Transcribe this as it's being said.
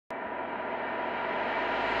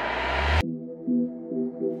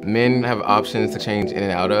Men have options to change in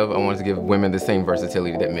and out of. I wanted to give women the same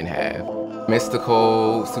versatility that men have.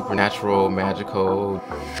 Mystical, supernatural, magical.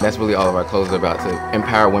 That's really all of our clothes are about, to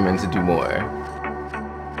empower women to do more.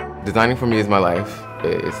 Designing for me is my life.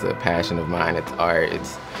 It's a passion of mine, it's art,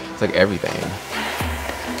 it's like everything.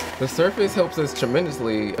 The surface helps us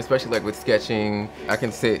tremendously, especially like with sketching. I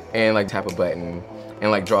can sit and like tap a button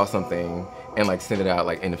and like draw something and like send it out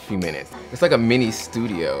like in a few minutes. It's like a mini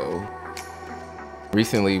studio.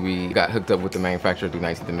 Recently, we got hooked up with the manufacturer through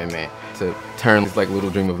 19th Amendment to turn this like little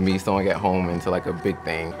dream of me sewing at home into like a big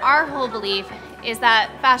thing. Our whole belief is that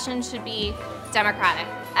fashion should be democratic.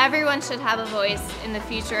 Everyone should have a voice in the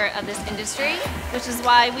future of this industry, which is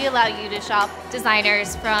why we allow you to shop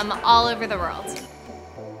designers from all over the world.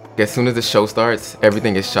 As soon as the show starts,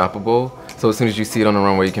 everything is shoppable. So as soon as you see it on the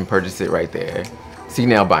runway, you can purchase it right there. See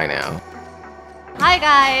now, buy now. Hi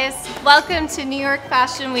guys, welcome to New York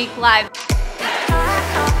Fashion Week Live.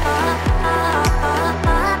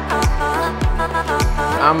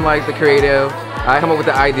 I'm like the creative. I come up with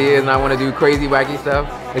the ideas and I want to do crazy, wacky stuff.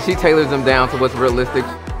 And she tailors them down to what's realistic.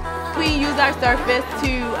 We use our surface to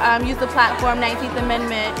use the platform 19th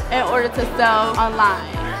Amendment in order to sell online.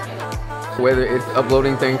 Whether it's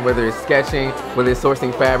uploading things, whether it's sketching, whether it's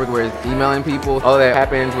sourcing fabric, whether it's emailing people, all that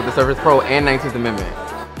happens with the Surface Pro and 19th Amendment.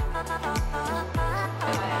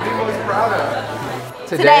 What are you most proud of?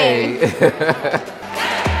 Today.